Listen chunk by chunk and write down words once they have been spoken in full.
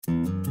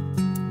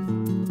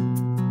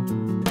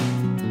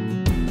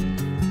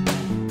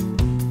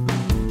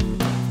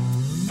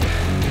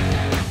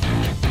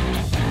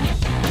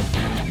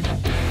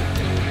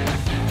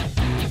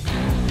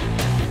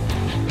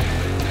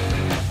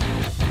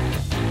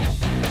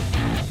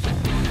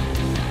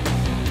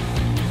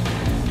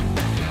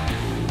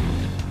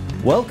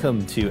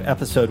Welcome to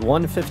episode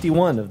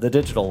 151 of The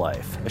Digital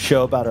Life, a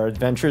show about our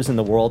adventures in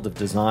the world of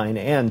design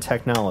and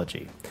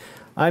technology.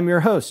 I'm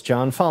your host,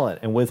 John Follett,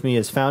 and with me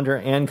is founder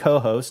and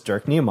co-host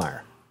Dirk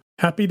Niemeyer.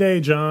 Happy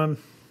day, John.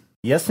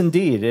 Yes,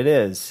 indeed, it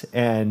is.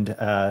 And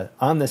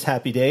on this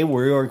happy day,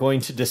 we are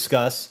going to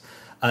discuss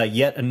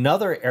yet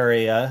another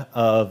area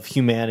of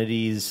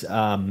humanity's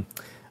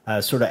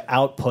sort of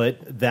output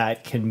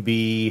that can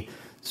be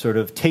sort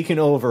of taken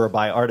over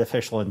by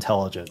artificial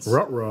intelligence.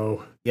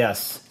 Ruh-roh.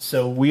 Yes.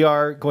 So we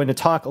are going to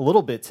talk a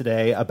little bit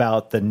today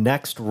about the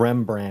Next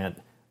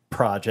Rembrandt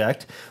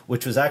project,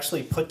 which was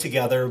actually put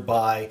together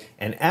by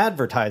an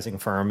advertising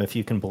firm, if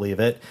you can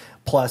believe it,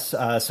 plus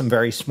some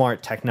very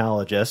smart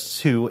technologists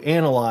who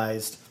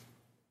analyzed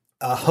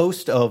a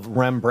host of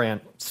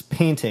Rembrandt's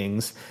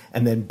paintings,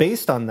 and then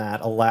based on that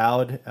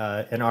allowed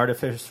an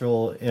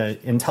artificial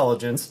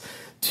intelligence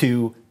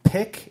to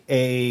pick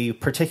a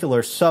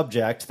particular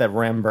subject that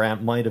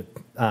Rembrandt might have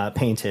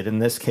painted. In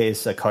this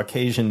case, a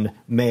Caucasian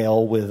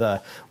male with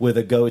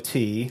a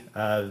goatee,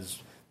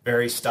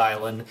 very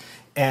styling,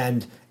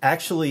 and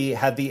actually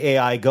had the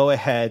AI go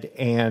ahead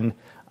and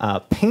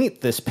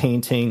paint this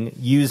painting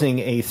using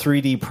a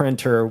 3D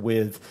printer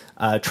with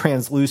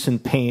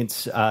translucent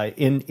paints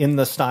in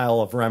the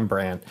style of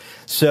Rembrandt.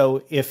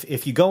 So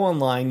if you go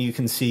online, you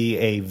can see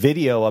a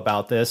video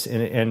about this,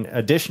 and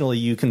additionally,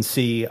 you can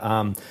see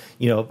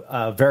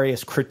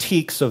various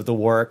critiques of the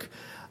work.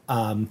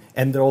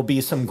 And there will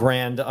be some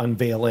grand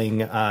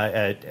unveiling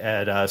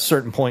at a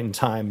certain point in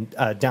time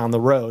down the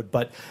road.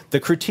 But the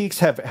critiques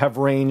have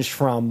ranged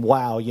from,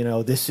 wow,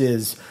 this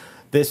is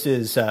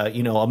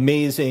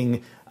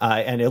amazing,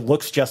 and it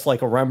looks just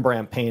like a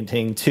Rembrandt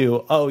painting,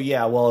 to, oh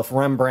yeah, well, if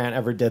Rembrandt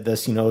ever did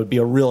this, it would be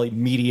a really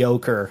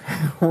mediocre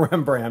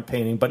Rembrandt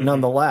painting. But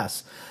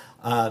nonetheless,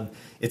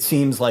 it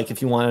seems like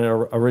if you want an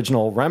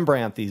original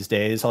Rembrandt these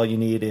days, all you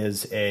need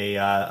is a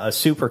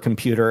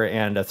supercomputer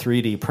and a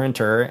 3D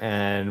printer,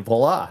 and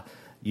voila,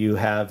 you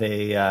have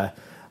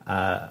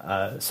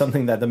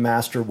something that the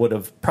master would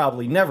have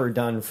probably never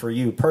done for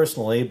you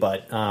personally.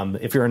 But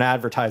if you're an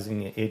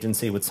advertising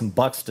agency with some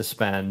bucks to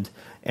spend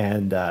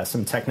and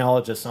some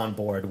technologists on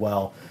board,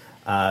 well,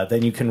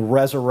 then you can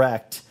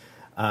resurrect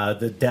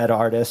the dead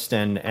artist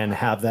and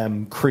have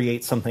them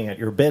create something at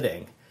your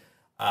bidding.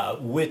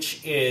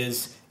 Which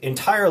is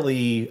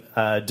entirely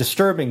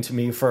disturbing to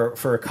me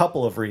for a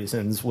couple of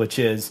reasons, which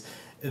is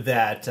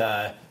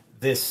that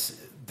this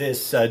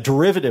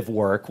derivative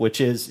work,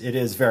 it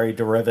is very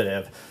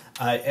derivative,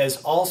 is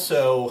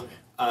also,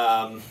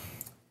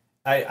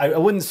 I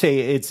wouldn't say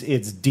it's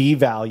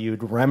devalued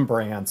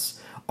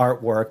Rembrandt's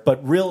artwork,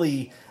 but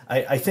really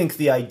I think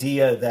the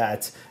idea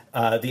that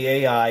the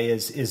AI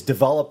is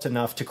developed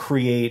enough to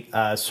create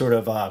sort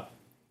of a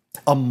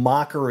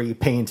mockery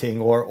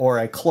painting or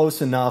a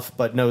close enough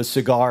but no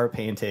cigar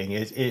painting.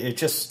 It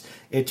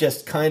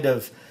just kind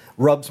of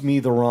rubs me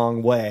the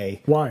wrong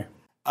way. Why?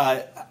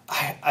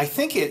 I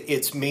think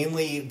it's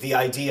mainly the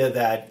idea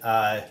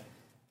that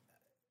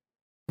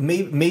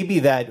maybe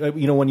that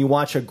when you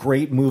watch a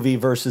great movie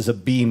versus a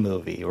B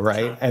movie, right?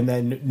 Sure. And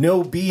then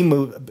no B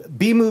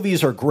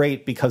movies are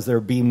great because they're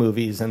B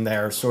movies and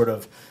they're sort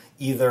of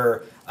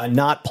either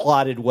not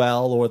plotted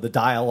well, or the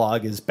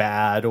dialogue is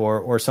bad,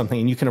 or something,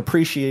 and you can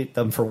appreciate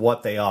them for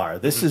what they are.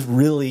 This is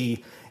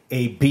really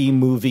a B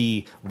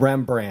movie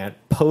Rembrandt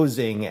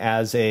posing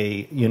as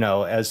a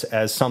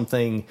as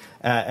something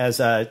as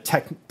a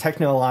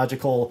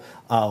technological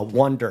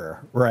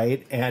wonder,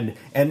 right? And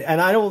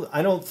I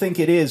don't think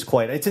it is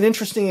quite. It's an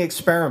interesting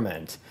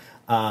experiment,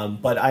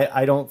 but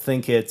I don't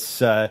think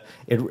it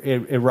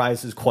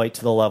rises quite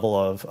to the level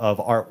of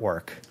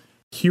artwork.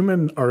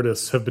 Human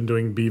artists have been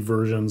doing B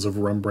versions of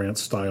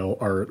Rembrandt-style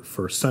art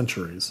for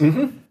centuries.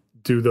 Mm-hmm.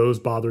 Do those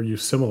bother you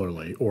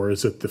similarly, or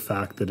is it the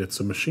fact that it's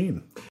a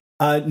machine?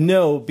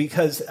 No,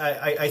 because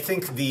I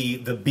think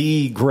the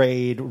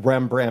B-grade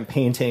Rembrandt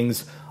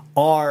paintings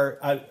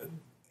are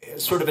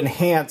sort of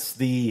enhance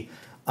the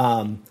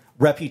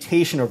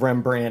reputation of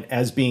Rembrandt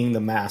as being the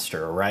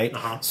master, right?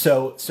 Uh-huh.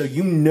 So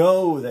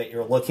that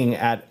you're looking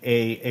at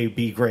a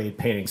B-grade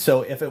painting.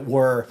 So if it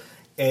were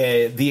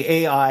the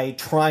AI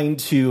trying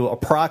to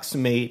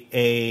approximate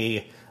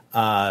a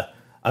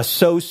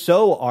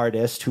so-so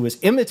artist who is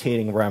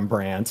imitating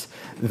Rembrandt,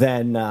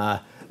 then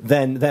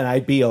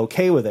I'd be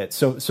okay with it.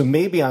 So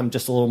maybe I'm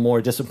just a little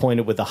more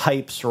disappointed with the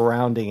hype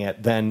surrounding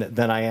it than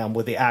I am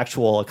with the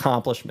actual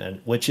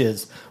accomplishment, which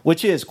is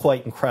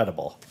quite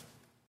incredible.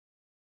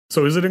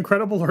 So is it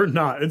incredible or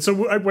not? And so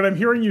what I'm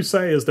hearing you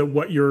say is that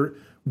what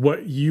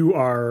you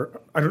are,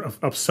 I don't know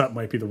if upset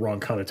might be the wrong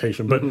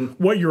connotation, but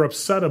what you're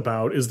upset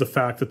about is the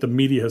fact that the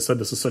media has said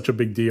this is such a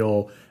big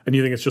deal, and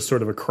you think it's just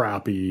sort of a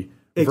crappy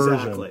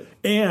version,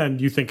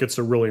 and you think it's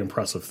a really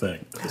impressive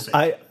thing.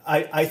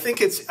 I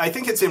think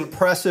it's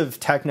impressive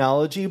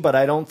technology, but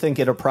I don't think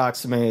it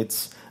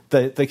approximates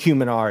the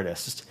human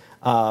artist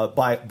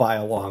by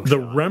a long shot. The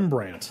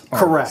Rembrandt artist.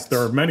 Correct.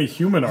 There are many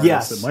human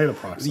artists that might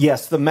approximate.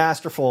 Yes, the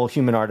masterful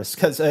human artist.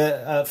 Because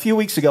a few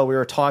weeks ago we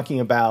were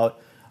talking about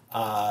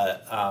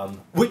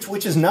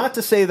which is not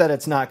to say that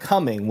it's not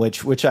coming,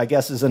 which I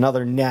guess is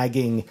another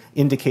nagging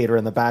indicator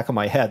in the back of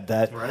my head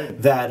that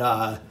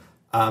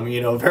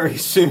very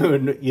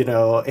soon,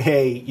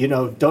 hey,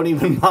 don't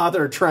even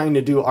bother trying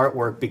to do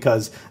artwork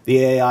because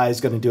the AI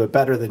is going to do it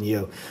better than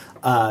you.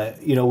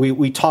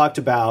 We talked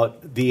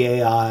about the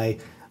AI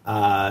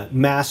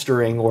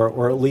mastering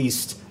or at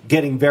least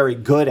getting very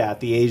good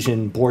at the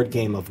Asian board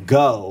game of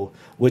Go,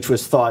 which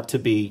was thought to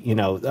be,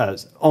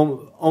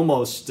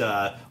 almost,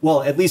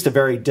 at least a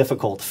very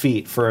difficult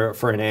feat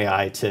for an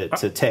AI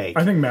to take.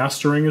 I think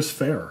mastering is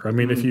fair. I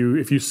mean, if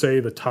you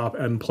say the top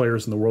end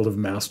players in the world have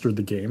mastered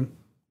the game,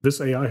 this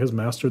AI has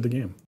mastered the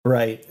game.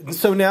 Right.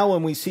 So now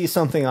when we see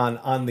something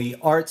on the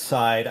art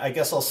side, I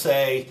guess I'll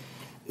say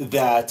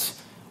that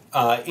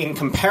in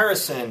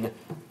comparison,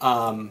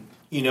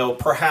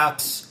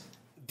 perhaps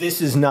this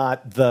is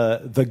not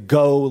the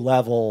Go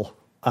level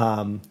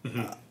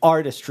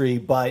artistry,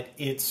 but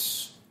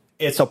it's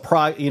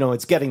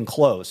getting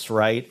close,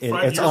 right?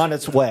 It's on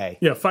its way.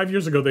 Yeah, 5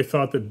 years ago they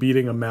thought that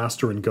beating a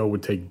master in Go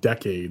would take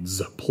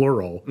decades,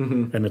 plural,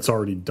 and it's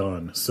already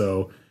done.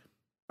 So,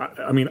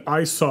 I mean, I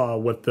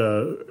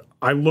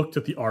looked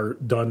at the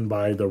art done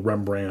by the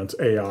Rembrandt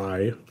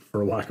AI,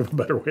 for lack of a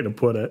better way to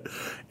put it,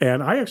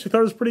 and I actually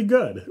thought it was pretty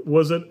good.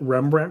 Was it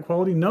Rembrandt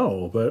quality?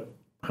 No, but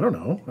I don't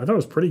know. I thought it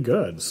was pretty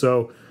good.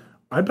 So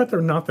I bet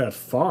they're not that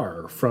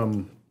far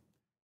from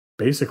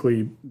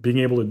basically being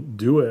able to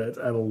do it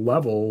at a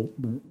level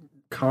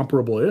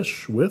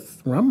comparable-ish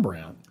with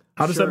Rembrandt.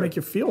 How does that make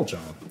you feel,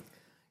 John?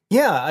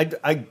 Yeah,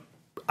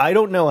 I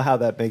don't know how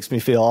that makes me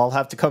feel. I'll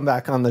have to come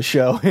back on the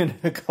show in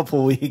a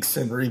couple weeks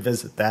and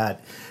revisit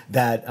that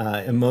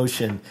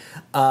emotion.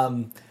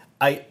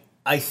 I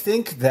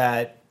think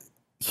that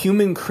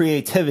human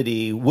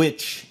creativity,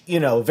 which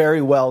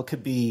very well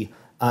could be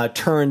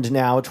turned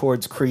now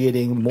towards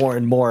creating more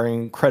and more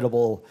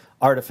incredible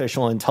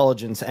artificial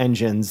intelligence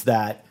engines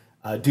that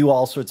do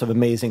all sorts of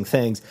amazing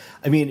things.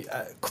 I mean,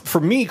 for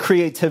me,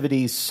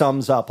 creativity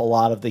sums up a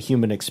lot of the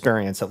human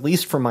experience, at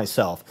least for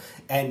myself,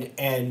 and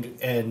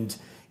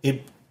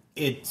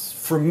it's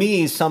for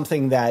me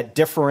something that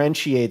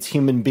differentiates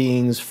human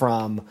beings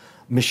from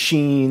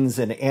machines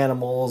and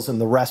animals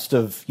and the rest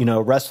of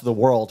the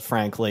world,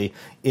 frankly,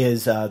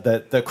 is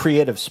the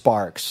creative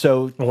spark.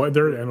 So,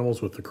 there are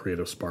animals with the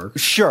creative spark.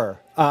 Sure,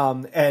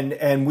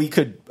 and we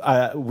could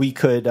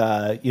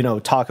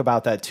talk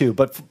about that too.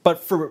 But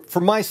for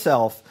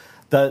myself,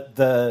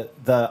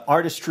 the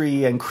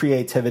artistry and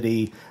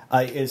creativity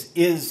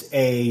is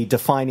a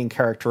defining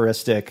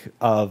characteristic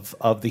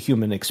of the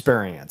human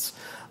experience.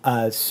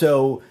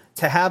 So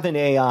to have an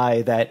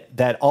AI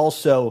that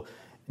also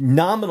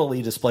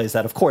nominally displays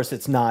that. Of course,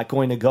 it's not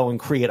going to go and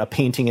create a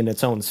painting in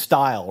its own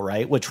style,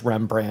 right? Which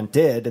Rembrandt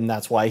did, and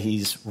that's why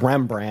he's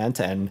Rembrandt,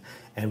 and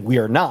we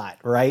are not,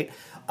 right?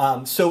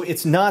 So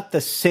it's not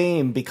the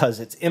same because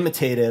it's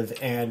imitative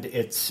and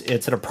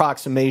it's an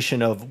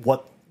approximation of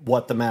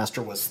what the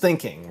master was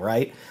thinking,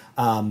 right?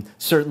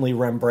 Certainly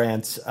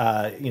Rembrandt's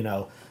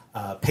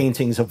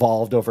paintings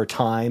evolved over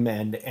time,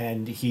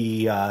 and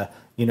he had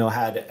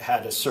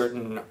a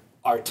certain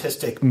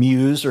artistic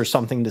muse or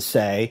something to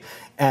say,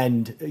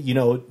 and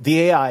the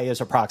AI is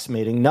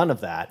approximating none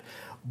of that,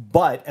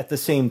 but at the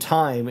same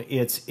time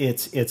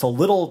it's a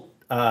little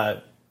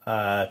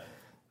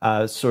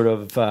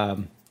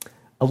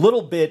a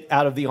little bit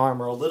out of the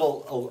armor, a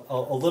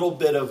little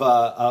bit of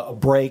a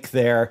break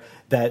there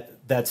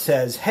that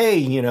says,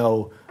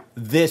 hey,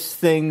 this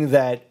thing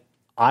that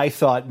I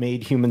thought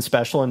made humans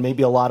special, and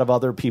maybe a lot of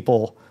other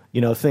people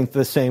think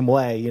the same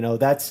way,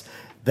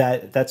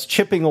 that's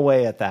chipping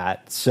away at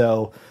that.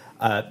 So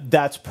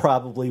that's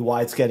probably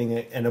why it's getting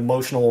an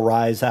emotional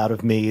rise out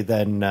of me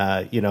than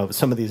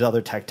some of these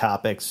other tech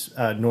topics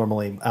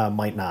normally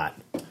might not.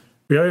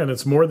 Yeah, and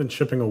it's more than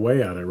chipping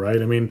away at it,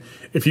 right? I mean,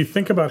 if you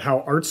think about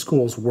how art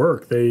schools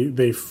work,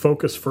 they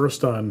focus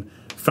first on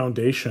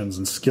foundations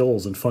and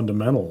skills and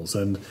fundamentals,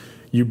 and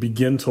you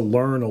begin to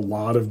learn a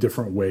lot of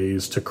different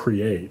ways to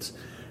create.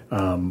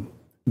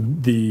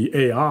 The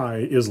AI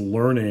is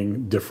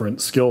learning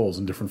different skills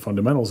and different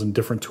fundamentals and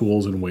different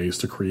tools and ways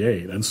to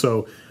create. And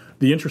so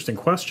the interesting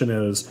question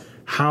is,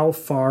 how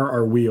far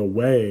are we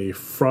away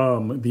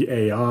from the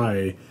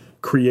AI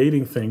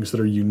creating things that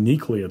are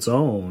uniquely its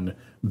own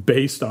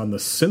based on the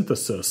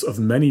synthesis of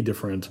many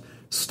different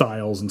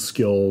styles and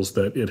skills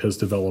that it has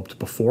developed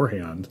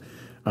beforehand?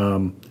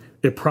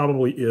 It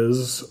probably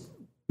is,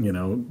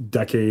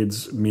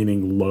 decades,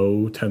 meaning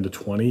low 10 to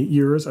 20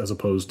 years as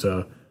opposed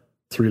to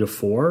 3 to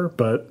 4,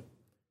 but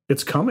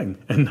it's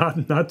coming and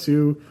not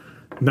too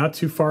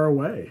far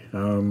away.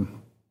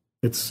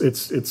 It's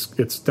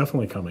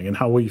definitely coming. And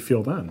how will you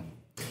feel then?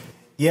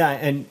 Yeah,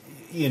 and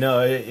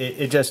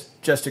it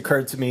just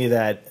occurred to me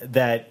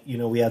that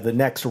we have the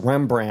next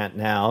Rembrandt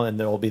now, and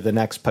there will be the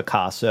next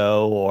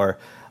Picasso, or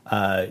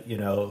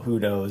who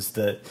knows,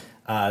 the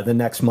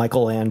next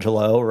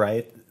Michelangelo,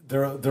 right?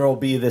 There will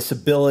be this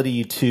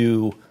ability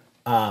to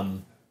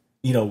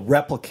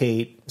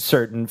replicate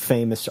certain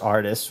famous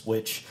artists,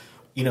 which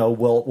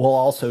will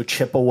also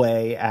chip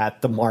away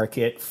at the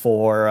market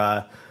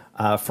for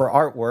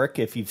artwork.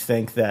 If you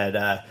think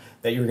that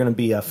you're going to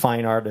be a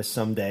fine artist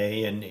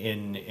someday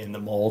in the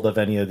mold of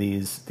any of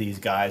these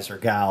guys or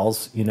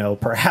gals,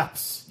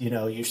 perhaps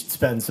you should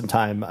spend some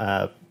time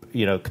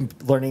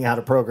learning how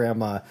to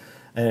program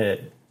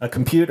a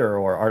computer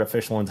or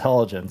artificial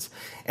intelligence.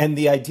 And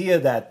the idea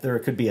that there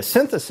could be a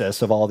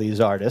synthesis of all these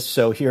artists.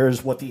 So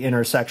here's what the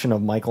intersection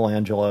of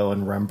Michelangelo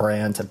and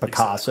Rembrandt and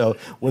Picasso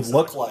would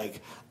look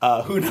like.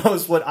 Who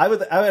knows what I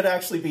would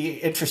actually be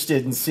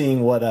interested in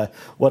seeing what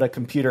a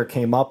computer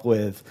came up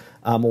with,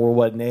 or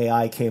what an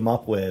AI came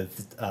up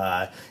with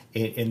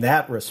in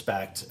that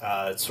respect.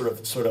 Sort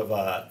of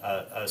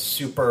a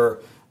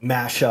super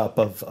mashup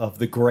of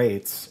the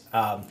greats.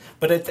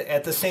 But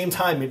at the same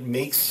time, it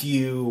makes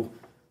you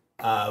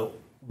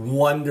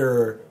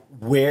wonder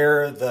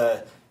where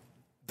the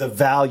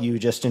value,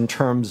 just in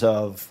terms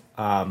of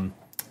so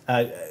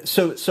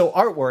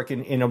artwork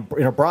in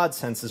a broad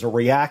sense is a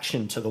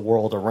reaction to the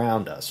world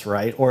around us,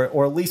 right?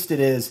 Or at least it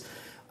is.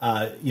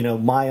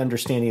 My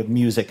understanding of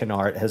music and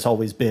art has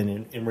always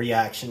been in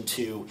reaction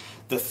to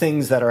the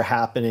things that are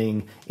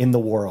happening in the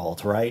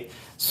world, right?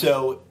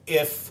 So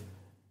if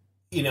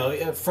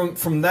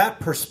from that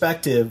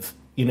perspective,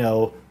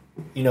 you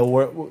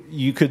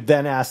could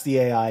then ask the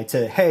AI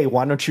to, hey,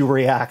 why don't you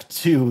react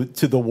to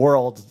the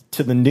world,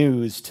 to the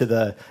news, to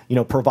the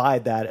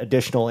provide that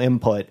additional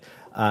input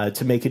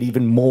to make it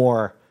even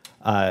more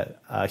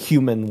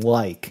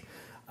human-like.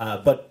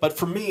 But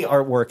for me,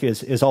 artwork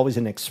is always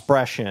an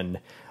expression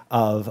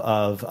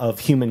of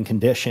human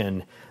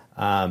condition,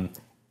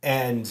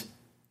 and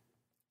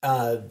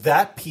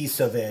that piece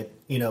of it,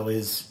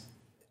 is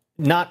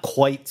not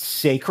quite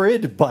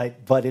sacred,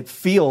 but it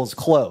feels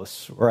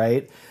close,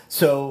 right?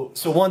 So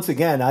once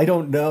again, I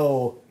don't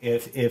know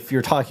if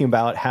you're talking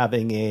about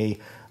having a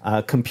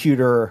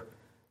computerized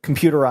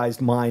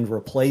mind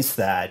replace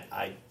that.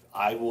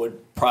 I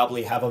would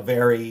probably have a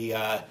very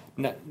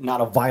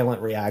not a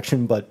violent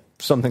reaction, but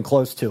something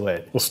close to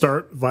it. We'll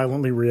start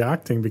violently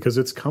reacting because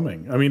it's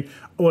coming. I mean,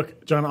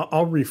 look, John,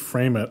 I'll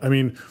reframe it. I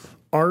mean,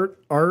 art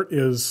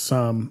is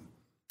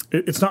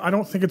it's not. I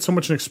don't think it's so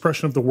much an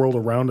expression of the world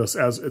around us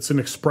as it's an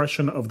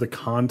expression of the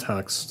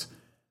context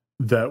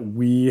that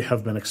we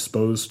have been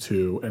exposed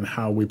to and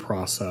how we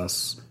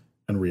process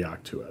and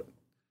react to it.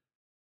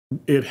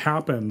 It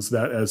happens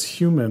that as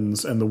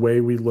humans and the way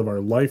we live our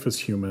life as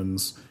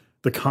humans,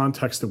 the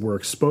context that we're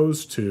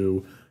exposed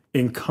to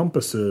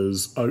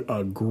encompasses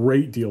a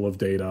great deal of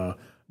data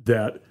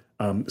that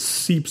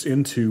seeps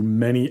into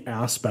many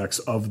aspects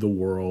of the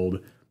world,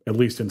 at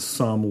least in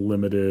some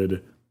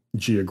limited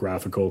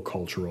geographical,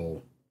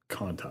 cultural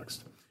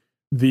context.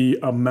 The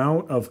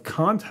amount of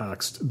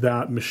context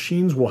that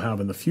machines will have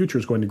in the future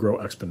is going to grow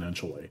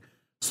exponentially.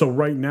 So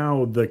right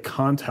now, the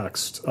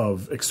context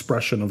of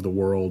expression of the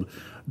world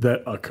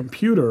that a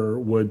computer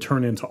would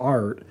turn into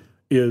art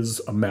is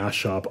a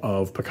mashup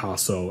of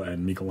Picasso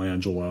and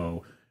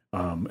Michelangelo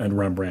and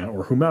Rembrandt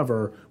or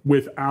whomever,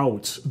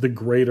 without the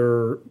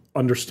greater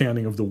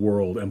understanding of the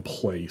world and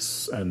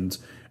place and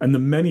the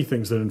many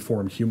things that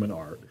inform human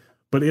art.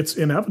 But it's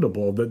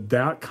inevitable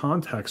that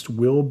context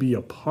will be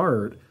a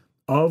part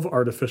of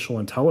artificial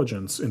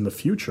intelligence in the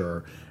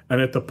future. And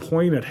at the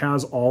point it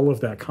has all of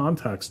that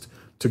context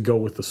to go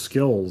with the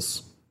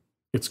skills,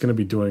 it's going to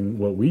be doing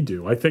what we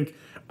do. I think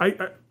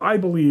I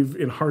believe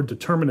in hard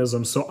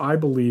determinism, so I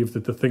believe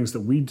that the things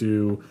that we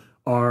do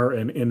are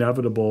an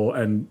inevitable,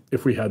 and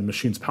if we had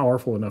machines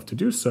powerful enough to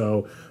do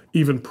so,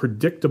 even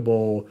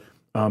predictable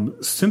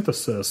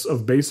synthesis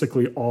of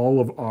basically all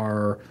of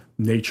our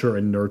nature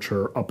and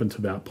nurture up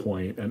until that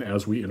point, and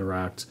as we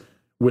interact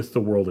with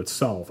the world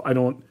itself. I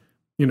don't,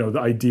 the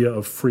idea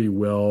of free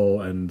will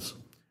and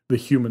the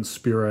human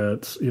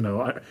spirit,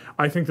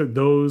 I think that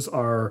those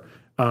are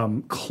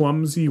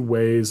clumsy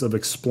ways of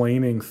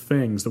explaining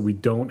things that we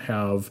don't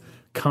have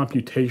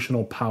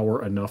computational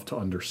power enough to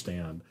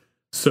understand.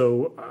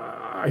 So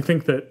I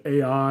think that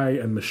AI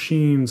and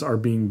machines are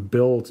being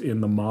built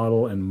in the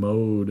model and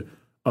mode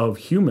of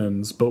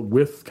humans, but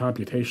with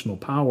computational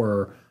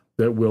power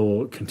that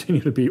will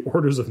continue to be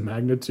orders of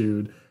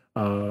magnitude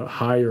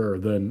higher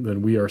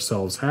than we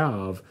ourselves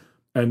have.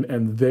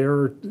 And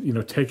they're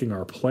taking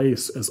our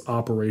place as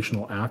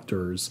operational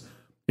actors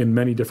in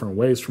many different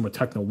ways from a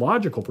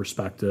technological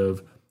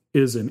perspective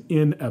is an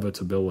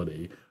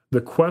inevitability.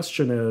 The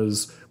question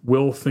is,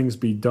 will things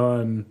be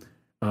done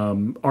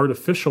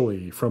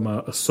artificially from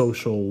a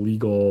social,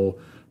 legal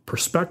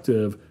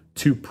perspective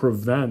to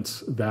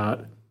prevent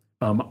that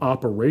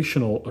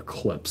operational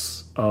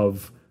eclipse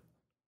of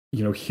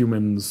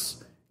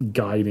humans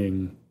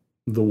guiding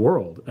the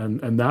world?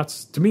 And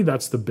that's, to me,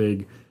 that's the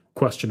big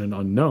question and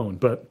unknown.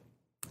 But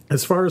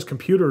as far as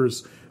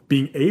computers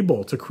being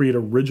able to create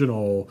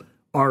original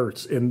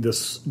art in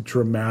this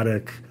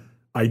dramatic,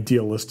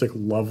 idealistic,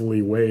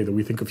 lovely way that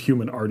we think of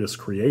human artists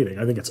creating,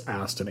 I think it's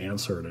asked and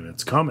answered, and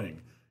it's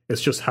coming.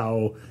 It's just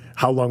how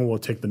long will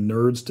it take the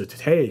nerds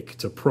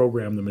to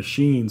program the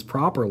machines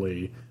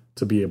properly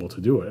to be able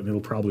to do it? And it'll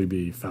probably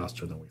be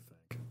faster than we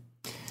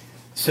think.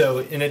 So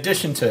in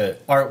addition to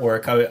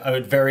artwork, I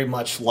would very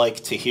much like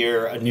to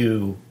hear a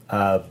new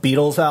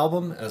Beatles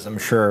album, as I'm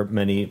sure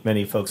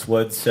many folks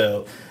would.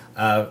 So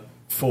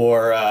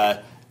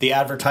for the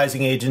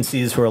advertising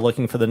agencies who are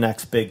looking for the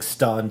next big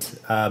stunt,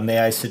 may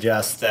I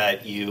suggest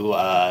that you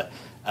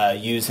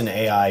use an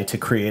AI to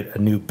create a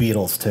new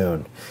Beatles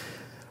tune.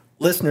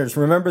 Listeners,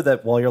 remember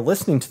that while you're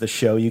listening to the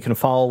show, you can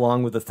follow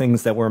along with the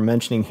things that we're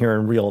mentioning here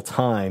in real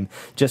time.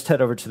 Just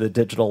head over to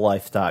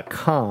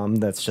thedigitallife.com,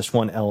 that's just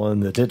one L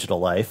in the Digital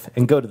Life,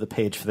 and go to the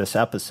page for this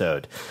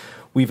episode.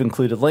 We've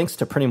included links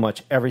to pretty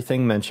much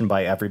everything mentioned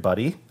by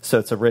everybody, so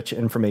it's a rich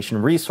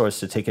information resource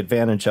to take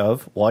advantage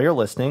of while you're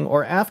listening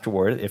or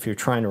afterward if you're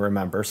trying to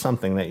remember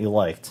something that you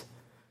liked.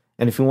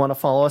 And if you want to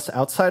follow us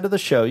outside of the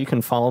show, you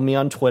can follow me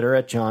on Twitter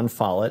at John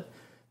Follett.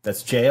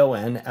 That's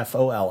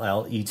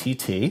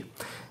JONFOLLETT.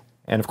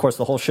 And, of course,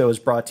 the whole show is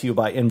brought to you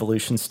by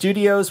Involution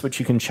Studios, which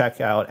you can check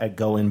out at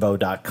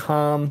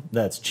goinvo.com.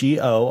 That's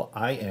GOINVO.com.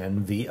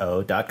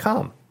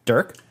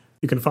 Dirk?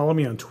 You can follow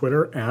me on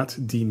Twitter at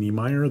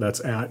dniemeyer. That's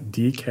at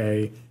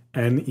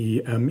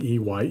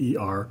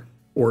DKNEMEYER.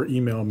 Or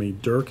email me,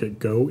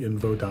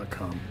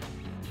 dirk@goinvo.com.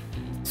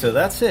 So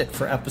that's it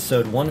for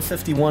episode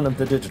 151 of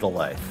The Digital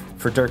Life.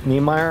 For Dirk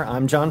Niemeyer,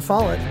 I'm John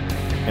Follett,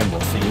 and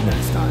we'll see you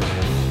next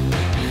time.